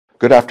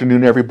Good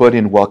afternoon, everybody,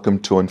 and welcome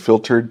to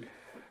Unfiltered.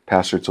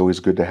 Pastor, it's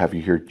always good to have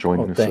you here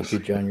joining us. Thank you,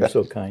 John. You're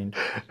so kind.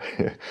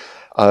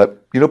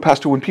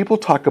 Pastor, when people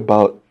talk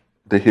about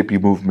the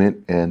hippie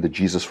movement and the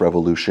Jesus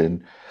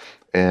Revolution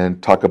and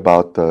talk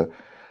about the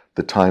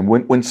time,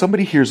 when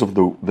somebody hears of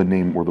the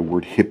name or the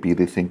word hippie,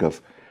 they think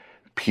of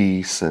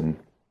peace and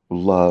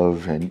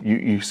love, and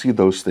you see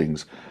those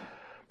things.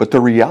 But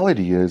the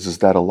reality is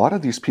that a lot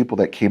of these people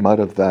that came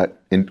out of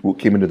that and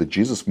came into the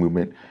Jesus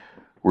movement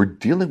were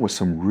dealing with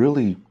some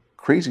really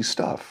crazy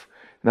stuff.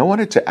 And I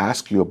wanted to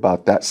ask you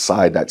about that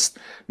side that's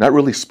not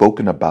really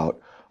spoken about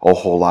a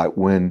whole lot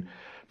when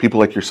people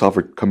like yourself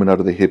are coming out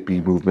of the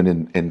hippie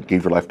movement and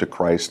gave your life to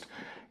Christ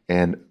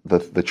and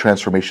the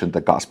transformation the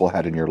gospel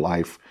had in your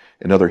life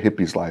and other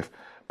hippies' life.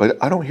 But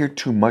I don't hear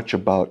too much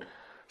about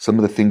some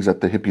of the things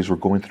that the hippies were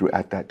going through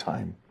at that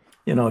time.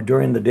 You know,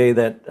 during the day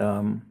that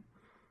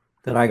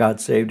I got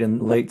saved in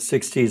the late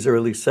 60s,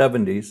 early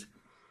 70s,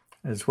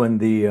 is when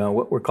the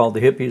what were called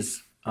the hippies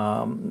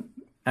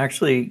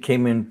actually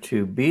came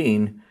into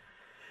being.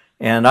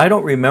 And I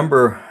don't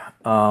remember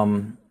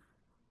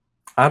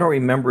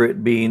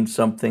it being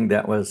something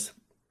that was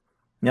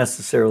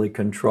necessarily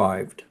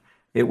contrived.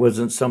 It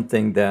wasn't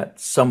something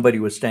that somebody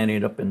was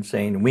standing up and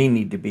saying, we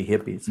need to be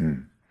hippies.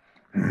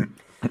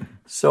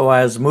 So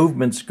as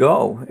movements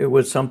go, it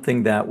was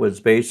something that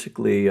was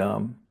basically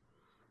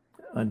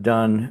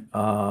done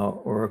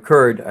or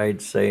occurred,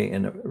 I'd say,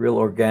 in a real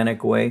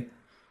organic way.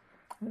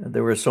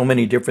 There were so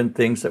many different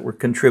things that were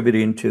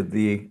contributing to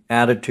the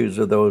attitudes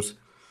of those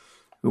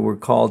who were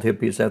called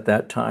hippies at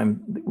that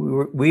time.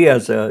 We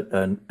as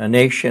a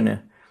nation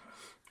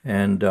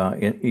and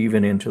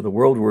even into the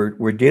world,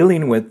 we're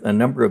dealing with a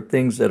number of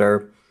things that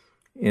are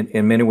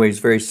in many ways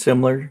very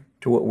similar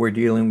to what we're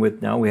dealing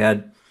with now. We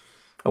had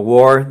a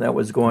war that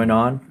was going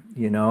on,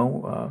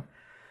 and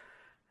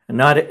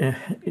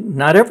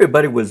not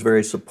everybody was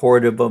very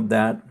supportive of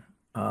that.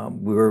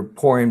 We were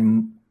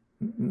pouring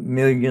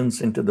millions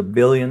into the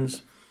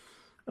billions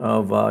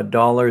of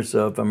dollars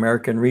of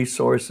American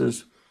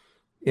resources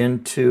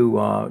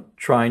into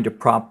trying to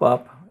prop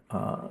up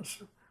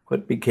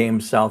what became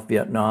South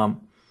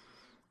Vietnam.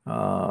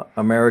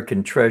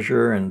 American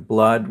treasure and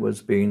blood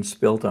was being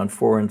spilt on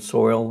foreign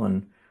soil,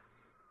 and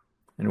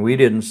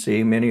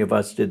many of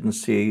us didn't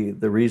see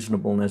the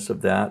reasonableness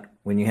of that.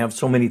 When you have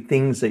so many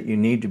things that you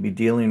need to be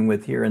dealing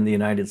with here in the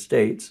United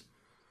States,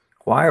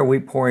 why are we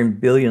pouring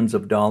billions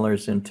of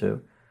dollars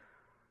into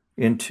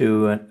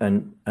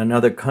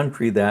another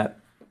country that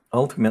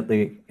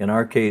ultimately, in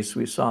our case,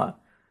 we saw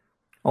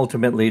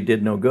ultimately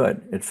did no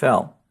good? It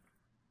fell.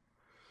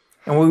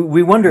 And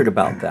we wondered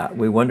about that.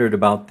 We wondered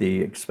about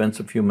the expense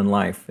of human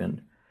life,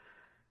 and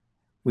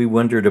we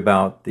wondered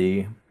about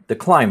the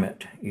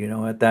climate.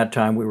 At that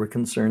time we were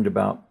concerned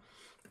about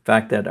the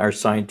fact that our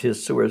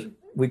scientists,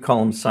 we call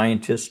them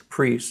scientist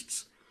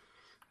priests,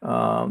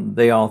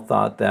 they all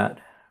thought that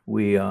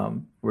we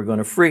were going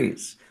to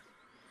freeze.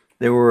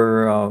 There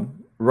were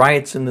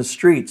riots in the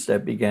streets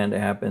that began to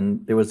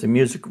happen. There was a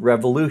music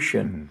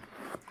revolution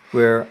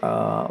where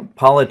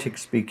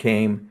politics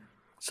became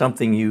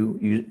something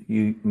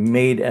you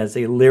made as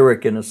a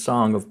lyric in a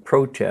song of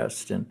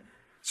protest. And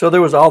so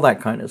there was all that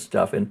kind of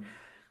stuff. And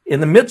in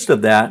the midst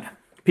of that,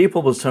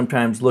 people will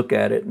sometimes look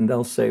at it and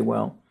they'll say,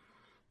 well,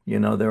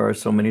 there are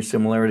so many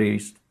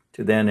similarities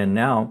to then and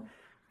now.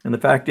 And the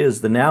fact is,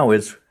 the now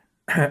is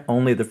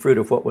only the fruit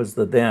of what was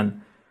the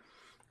then.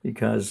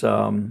 Because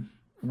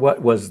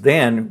what was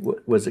then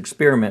was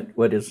experiment.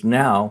 What is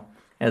now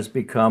has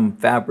become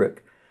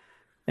fabric.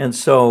 And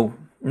so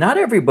not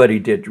everybody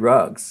did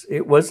drugs.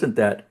 It wasn't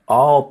that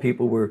all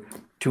people were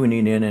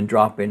tuning in and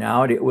dropping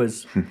out. It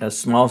was a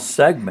small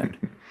segment.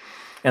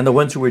 And the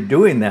ones who were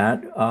doing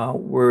that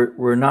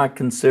were not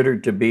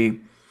considered to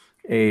be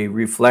a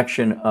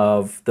reflection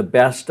of the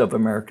best of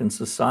American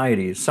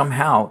society.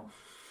 Somehow,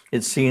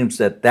 it seems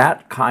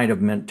that kind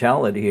of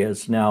mentality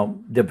has now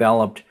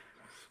developed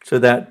so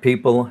that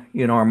people,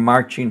 are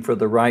marching for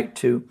the right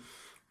to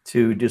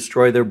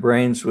destroy their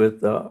brains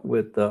with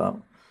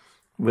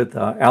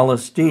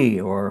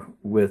LSD or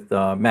with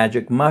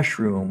magic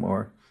mushroom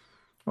or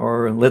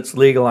let's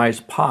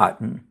legalize pot.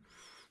 And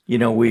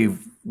we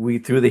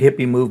through the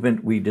hippie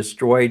movement, we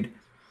destroyed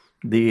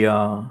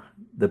the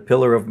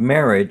pillar of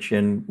marriage,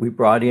 and we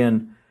brought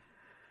in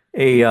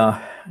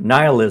a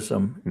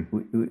nihilism.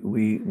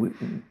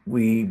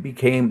 We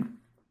became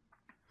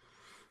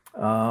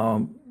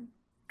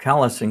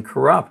callous and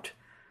corrupt,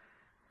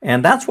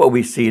 and that's what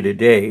we see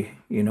today.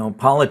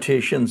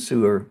 Politicians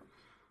who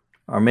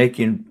are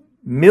making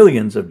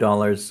millions of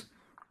dollars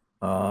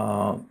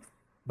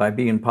by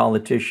being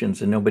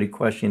politicians, and nobody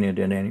questioning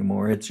it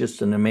anymore. It's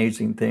just an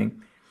amazing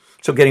thing.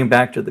 So getting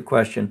back to the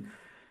question,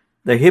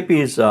 the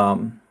hippies,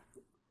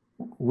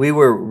 we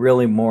were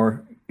really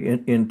more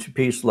into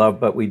peace, love,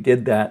 but we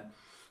did that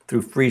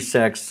through free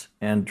sex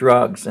and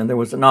drugs, and there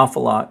was an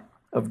awful lot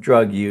of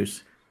drug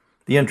use,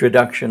 the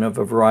introduction of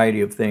a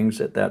variety of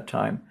things at that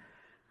time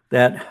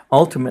that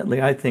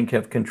ultimately I think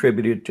have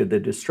contributed to the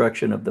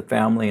destruction of the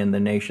family and the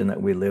nation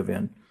that we live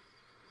in.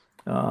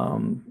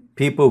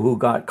 People who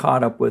got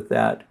caught up with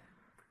that,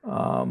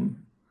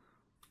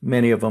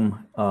 many of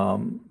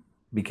them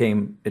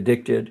became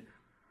addicted.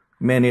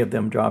 Many of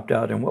them dropped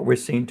out. And what we're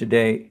seeing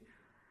today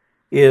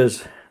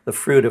is the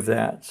fruit of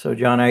that. So,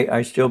 John,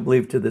 I still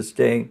believe to this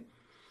day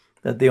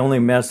that the only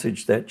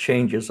message that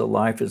changes a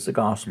life is the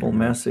gospel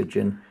message.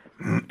 And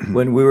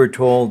when we were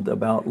told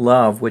about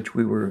love, which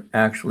we were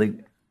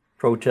actually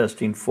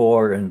protesting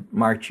for and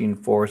marching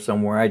for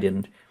somewhere I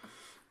didn't,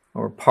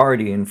 or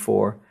partying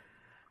for,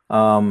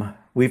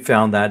 we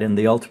found that in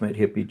the ultimate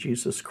hippie,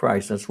 Jesus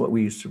Christ. That's what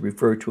we used to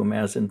refer to him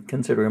as and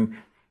consider him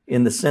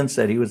in the sense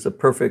that he was the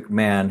perfect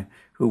man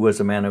who was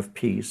a man of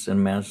peace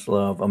and man of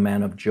love, a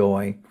man of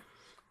joy,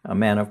 a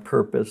man of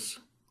purpose,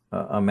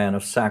 a man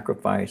of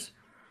sacrifice,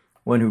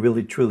 one who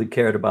really truly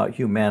cared about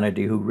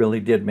humanity, who really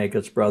did make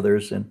us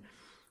brothers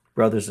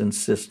and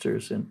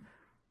sisters.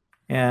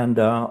 And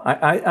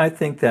I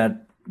think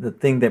that the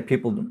thing that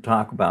people don't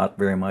talk about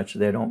very much,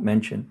 they don't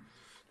mention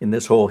in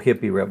this whole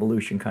hippie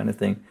revolution kind of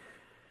thing,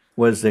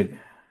 was the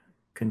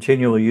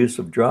continual use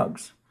of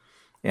drugs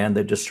and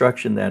the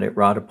destruction that it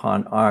wrought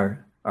upon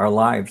our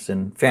lives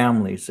and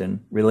families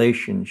and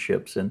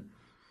relationships. And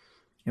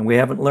we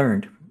haven't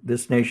learned.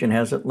 This nation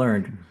hasn't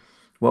learned.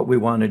 What we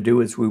want to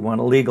do is we want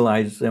to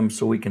legalize them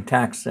so we can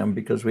tax them,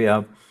 because we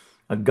have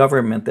a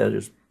government that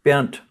is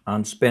bent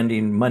on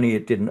spending money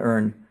it didn't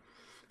earn,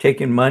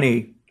 taking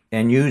money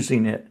and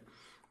using it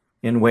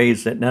in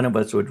ways that none of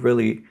us would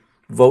really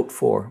vote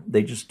for.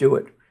 They just do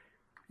it.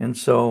 And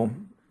so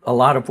a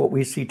lot of what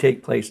we see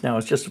take place now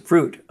is just a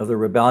fruit of the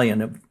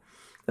rebellion of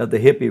the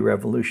hippie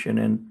revolution.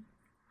 And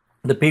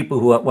the people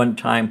who at one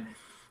time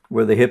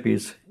were the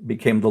hippies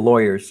became the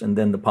lawyers and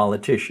then the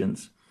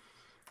politicians.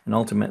 And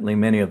ultimately,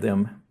 many of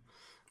them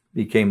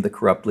became the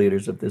corrupt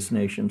leaders of this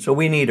nation. So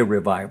we need a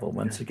revival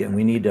once again.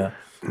 We need to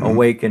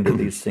awaken to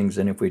these things.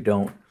 And if we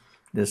don't,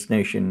 this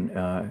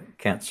nation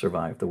can't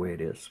survive the way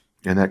it is.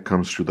 And that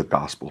comes through the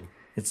gospel.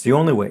 It's the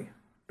only way.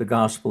 The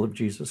gospel of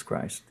Jesus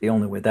Christ, the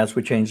only way. That's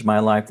what changed my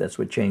life. That's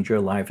what changed your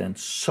life and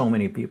so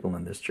many people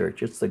in this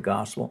church. It's the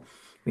gospel.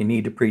 We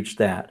need to preach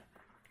that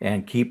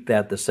and keep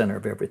that the center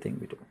of everything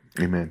we do.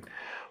 Amen.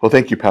 Well,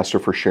 thank you, Pastor,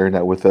 for sharing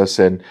that with us.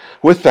 And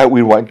with that,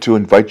 we want to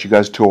invite you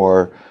guys to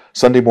our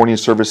Sunday morning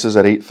services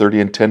at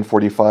 8:30 and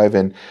 10:45.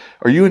 And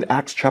are you in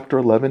Acts chapter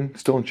 11?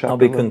 Still in chapter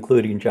 11? I'll be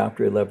concluding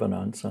chapter 11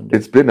 on Sunday.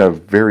 It's been a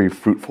very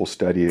fruitful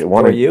study.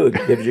 For you,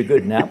 it gives you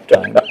good nap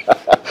time.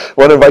 I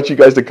want to invite you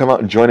guys to come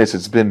out and join us.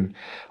 It's been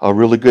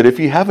really good. If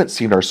you haven't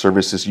seen our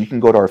services, you can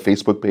go to our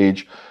Facebook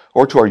page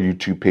or to our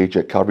YouTube page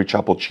at Calvary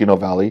Chapel, Chino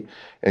Valley,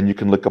 and you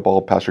can look up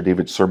all Pastor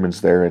David's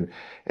sermons there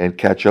and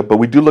catch up. But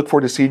we do look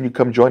forward to seeing you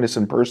come join us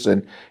in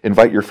person.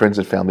 Invite your friends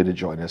and family to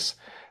join us.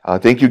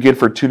 Thank you again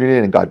for tuning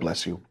in, and God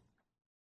bless you.